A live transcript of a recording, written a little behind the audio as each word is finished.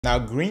Now,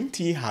 green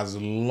tea has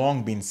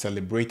long been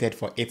celebrated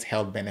for its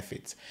health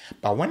benefits,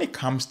 but when it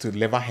comes to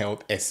liver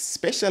health,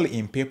 especially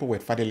in people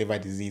with fatty liver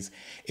disease,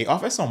 it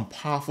offers some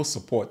powerful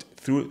support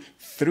through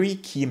three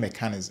key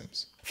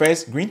mechanisms.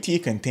 First, green tea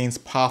contains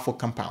powerful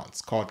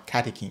compounds called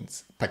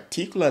catechins,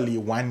 particularly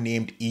one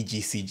named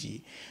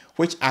EGCG,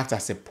 which acts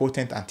as a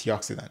potent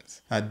antioxidant.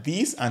 Now,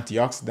 these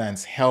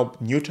antioxidants help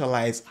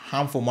neutralize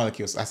harmful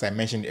molecules, as I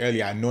mentioned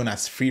earlier, known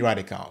as free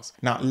radicals.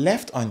 Now,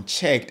 left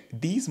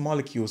unchecked, these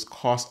molecules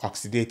cause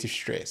oxidative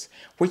stress,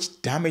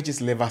 which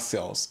damages liver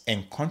cells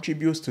and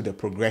contributes to the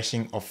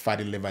progression of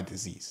fatty liver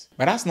disease.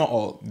 But that's not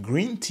all.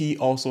 Green tea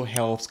also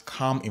helps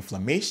calm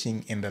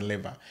inflammation in the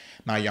liver.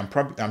 Now,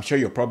 I'm sure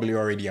you're probably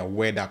already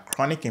aware that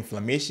chronic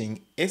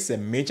inflammation is a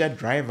major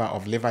driver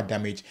of liver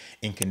damage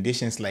in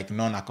conditions like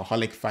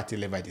non-alcoholic fatty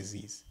liver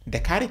disease. The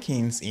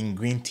catechins in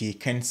green tea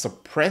can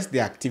suppress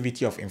the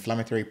activity of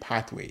inflammatory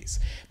pathways.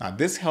 Now,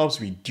 this helps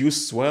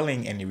reduce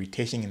swelling and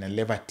irritation in the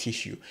liver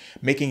tissue,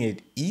 making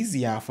it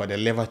easier for the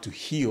liver to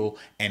heal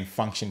and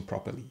function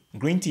properly.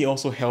 Green tea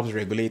also helps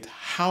regulate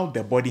how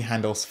the body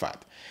handles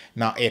fat.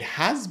 Now, it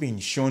has been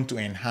shown to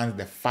enhance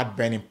the fat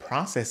burning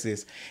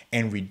processes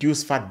and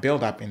reduce fat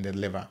buildup in the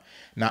liver.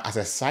 Now, as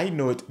a side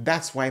note,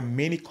 that's why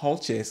many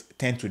cultures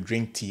tend to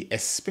drink tea,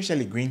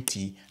 especially green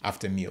tea,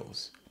 after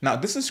meals. Now,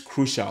 this is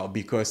crucial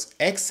because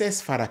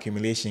excess fat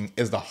accumulation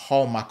is the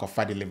hallmark of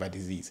fatty liver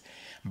disease.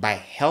 By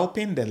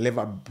helping the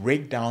liver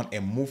break down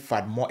and move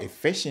fat more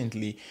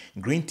efficiently,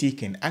 green tea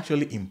can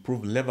actually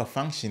improve liver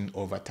function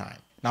over time.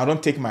 Now,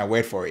 don't take my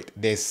word for it.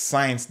 There's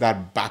science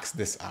that backs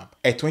this up.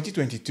 A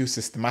 2022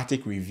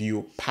 systematic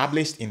review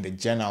published in the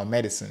journal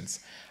Medicines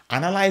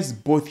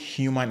analyzed both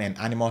human and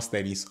animal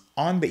studies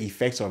on the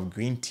effects of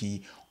green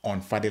tea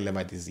on fatty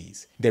liver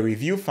disease. The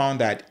review found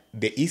that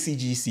the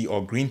ECGC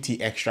or green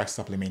tea extract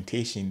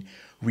supplementation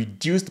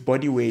reduced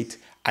body weight,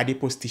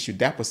 adipose tissue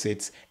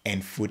deposits,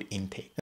 and food intake.